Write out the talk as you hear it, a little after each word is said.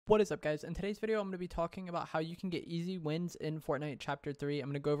What is up, guys? In today's video, I'm going to be talking about how you can get easy wins in Fortnite Chapter 3. I'm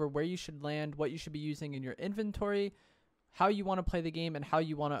going to go over where you should land, what you should be using in your inventory, how you want to play the game, and how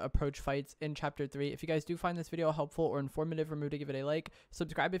you want to approach fights in Chapter 3. If you guys do find this video helpful or informative, remember to give it a like,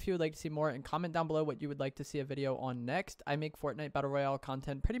 subscribe if you would like to see more, and comment down below what you would like to see a video on next. I make Fortnite Battle Royale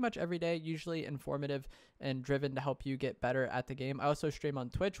content pretty much every day, usually informative and driven to help you get better at the game. I also stream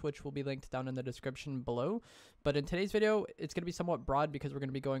on Twitch, which will be linked down in the description below. But in today's video, it's going to be somewhat broad because we're going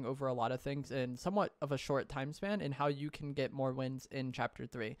to be going over a lot of things in somewhat of a short time span and how you can get more wins in Chapter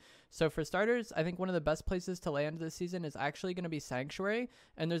 3. So for starters, I think one of the best places to land this season is actually going to be Sanctuary,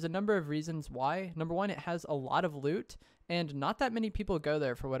 and there's a number of reasons why. Number one, it has a lot of loot, and not that many people go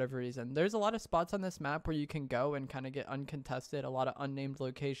there for whatever reason. There's a lot of spots on this map where you can go and kind of get uncontested, a lot of unnamed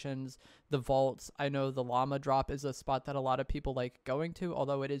locations, the vaults. I know the llama drop is a spot that a lot of people like going to,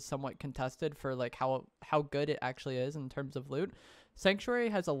 although it is somewhat contested for like how good it actually is in terms of loot. Sanctuary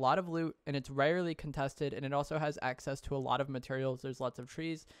has a lot of loot and it's rarely contested, and it also has access to a lot of materials. There's lots of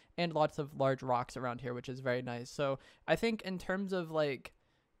trees and lots of large rocks around here, which is very nice. So I think in terms of like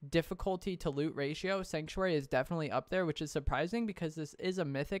difficulty to loot ratio, Sanctuary is definitely up there, which is surprising because this is a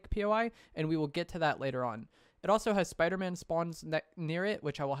mythic POI and we will get to that later on. It also has Spider-Man spawns near it,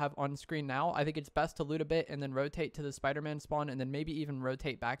 which I will have on screen now. I think it's best to loot a bit and then rotate to the Spider-Man spawn and then maybe even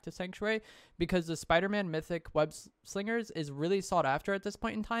rotate back to Sanctuary, because the Spider-Man mythic web slingers is really sought after at this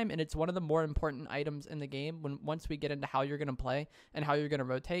point in time, and it's one of the more important items in the game. Once we get into how you're going to play and how you're going to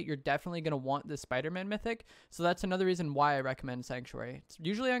rotate, you're definitely going to want the Spider-Man mythic. So that's another reason why I recommend Sanctuary. It's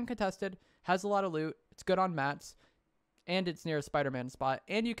usually uncontested, has a lot of loot, it's good on mats, and it's near a Spider-Man spot.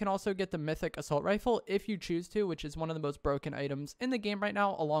 And you can also get the mythic assault rifle if you choose to, which is one of the most broken items in the game right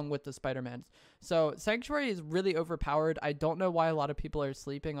now, along with the Spider-Mans. So Sanctuary is really overpowered. I don't know why a lot of people are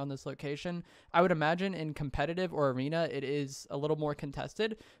sleeping on this location. I would imagine in competitive or arena it is a little more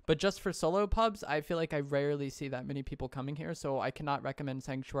contested, but just for solo pubs, I feel like I rarely see that many people coming here, so I cannot recommend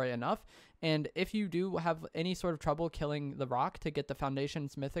Sanctuary enough. And if you do have any sort of trouble killing the rock to get the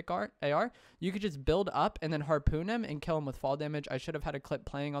Foundation's mythic AR, you could just build up and then harpoon him and kill him with fall damage. I should have had a clip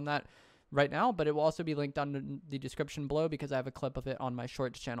playing on that right now, but it will also be linked down in the description below because I have a clip of it on my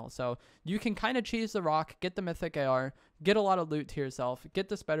shorts channel. So you can kind of cheese the rock, get the mythic AR, get a lot of loot to yourself, get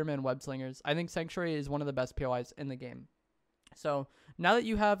the Spider-Man web slingers. I think Sanctuary is one of the best POIs in the game. So now that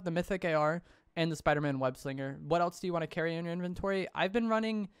you have the mythic AR and the Spider-Man web slinger, what else do you want to carry in your inventory? I've been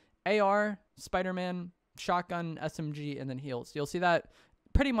running AR, Spider-Man, shotgun, SMG, and then heals. You'll see that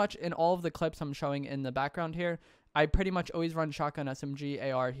pretty much in all of the clips I'm showing in the background here. I pretty much always run shotgun,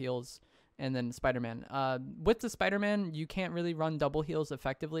 SMG, AR, heals, and then Spider-Man. With the Spider-Man, you can't really run double heals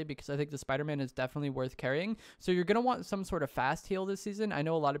effectively because I think the Spider-Man is definitely worth carrying. So you're going to want some sort of fast heal this season. I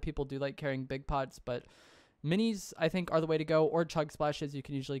know a lot of people do like carrying big pots, but minis, I think, are the way to go, or chug splashes. You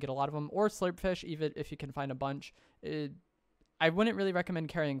can usually get a lot of them, or slurp fish, even if you can find a bunch. I wouldn't really recommend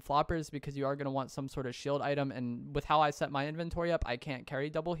carrying floppers because you are going to want some sort of shield item, and with how I set my inventory up, I can't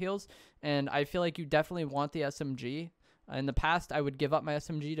carry double heals, and I feel like you definitely want the SMG. In the past, I would give up my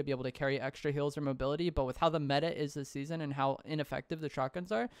SMG to be able to carry extra heals or mobility, but with how the meta is this season and how ineffective the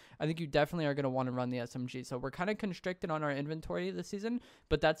shotguns are, I think you definitely are going to want to run the SMG. So we're kind of constricted on our inventory this season,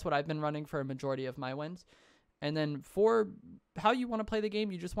 but that's what I've been running for a majority of my wins. And then for how you want to play the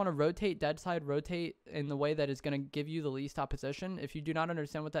game, you just want to rotate dead side, rotate in the way that is going to give you the least opposition. If you do not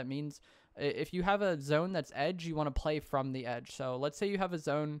understand what that means, if you have a zone that's edge, you want to play from the edge. So let's say you have a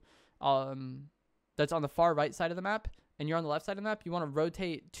zone that's on the far right side of the map and you're on the left side of the map, you want to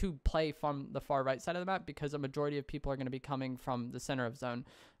rotate to play from the far right side of the map because a majority of people are going to be coming from the center of zone.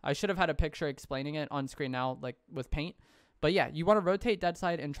 I should have had a picture explaining it on screen now, like with paint. But yeah, you want to rotate dead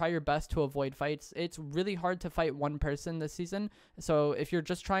side and try your best to avoid fights. It's really hard to fight one person this season. So if you're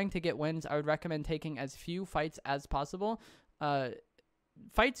just trying to get wins, I would recommend taking as few fights as possible.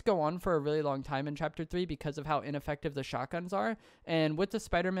 Fights go on for a really long time in Chapter 3 because of how ineffective the shotguns are. And with the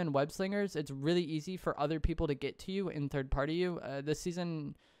Spider-Man web slingers, it's really easy for other people to get to you and third-party you. This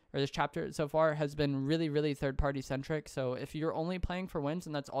season, or this chapter so far, has been really, really third-party centric. So if you're only playing for wins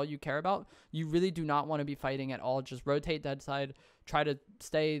and that's all you care about, you really do not want to be fighting at all. Just rotate dead side, try to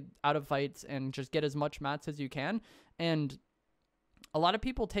stay out of fights, and just get as much mats as you can. And a lot of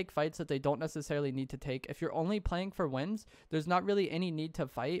people take fights that they don't necessarily need to take. If you're only playing for wins, there's not really any need to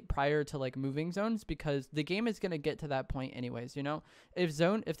fight prior to like moving zones because the game is going to get to that point anyways, you know? If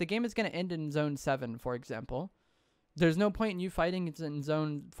the game is going to end in zone 7, for example, there's no point in you fighting in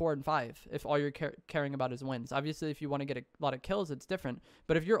zone 4 and 5 if all you're caring about is wins. Obviously, if you want to get a lot of kills, it's different.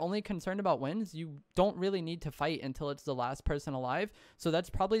 But if you're only concerned about wins, you don't really need to fight until it's the last person alive. So that's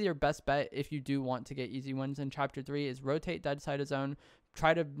probably your best bet if you do want to get easy wins in Chapter 3 is rotate dead side of zone,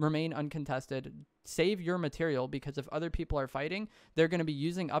 try to remain uncontested, save your material, because if other people are fighting, they're going to be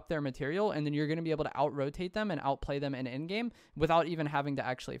using up their material, and then you're going to be able to out-rotate them and outplay them in endgame without even having to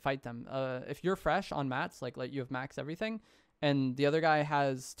actually fight them. If you're fresh on mats, like you have max everything, and the other guy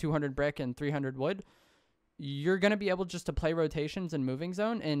has 200 brick and 300 wood, you're going to be able just to play rotations and moving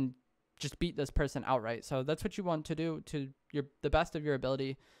zone and just beat this person outright. So that's what you want to do to the best of your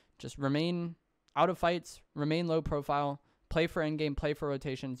ability. Just remain out of fights, remain low profile, play for endgame, play for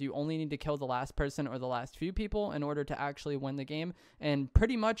rotations. You only need to kill the last person or the last few people in order to actually win the game. And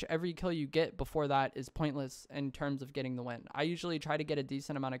pretty much every kill you get before that is pointless in terms of getting the win. I usually try to get a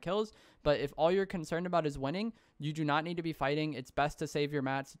decent amount of kills, but if all you're concerned about is winning, you do not need to be fighting. It's best to save your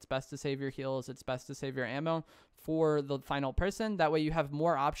mats. It's best to save your heals. It's best to save your ammo for the final person. That way you have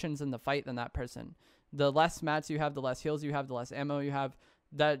more options in the fight than that person. The less mats you have, the less heals you have, the less ammo you have.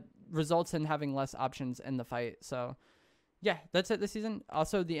 That results in having less options in the fight. So yeah, that's it this season.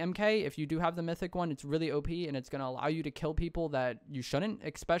 Also, the MK, if you do have the mythic one, it's really OP, and it's going to allow you to kill people that you shouldn't,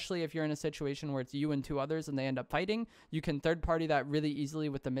 especially if you're in a situation where it's you and 2 others and they end up fighting. You can third party that really easily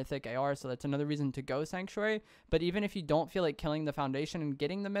with the mythic AR, so that's another reason to go Sanctuary. But even if you don't feel like killing the Foundation and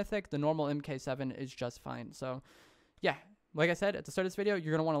getting the mythic, the normal MK7 is just fine. So yeah, like I said at the start of this video,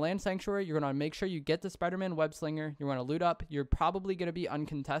 you're going to want to land Sanctuary. You're going to make sure you get the Spider-Man Web Slinger. You're going to loot up. You're probably going to be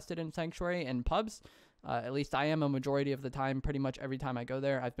uncontested in Sanctuary and pubs. At least I am a majority of the time, pretty much every time I go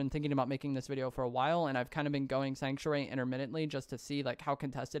there. I've been thinking about making this video for a while, and I've kind of been going Sanctuary intermittently just to see like how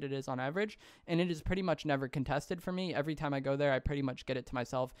contested it is on average, and it is pretty much never contested for me. Every time I go there, I pretty much get it to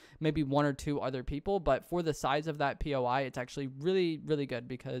myself, maybe 1 or 2 other people, but for the size of that POI, it's actually really, really good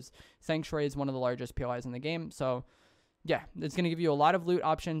because Sanctuary is one of the largest POIs in the game. So yeah, it's going to give you a lot of loot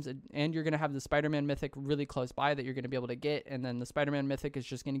options, and you're going to have the Spider-Man Mythic really close by that you're going to be able to get, and then the Spider-Man Mythic is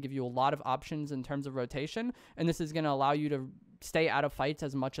just going to give you a lot of options in terms of rotation, and this is going to allow you to stay out of fights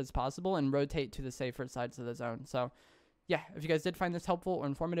as much as possible and rotate to the safer sides of the zone. So yeah, if you guys did find this helpful or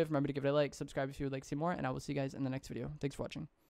informative, remember to give it a like, subscribe if you would like to see more, and I will see you guys in the next video. Thanks for watching.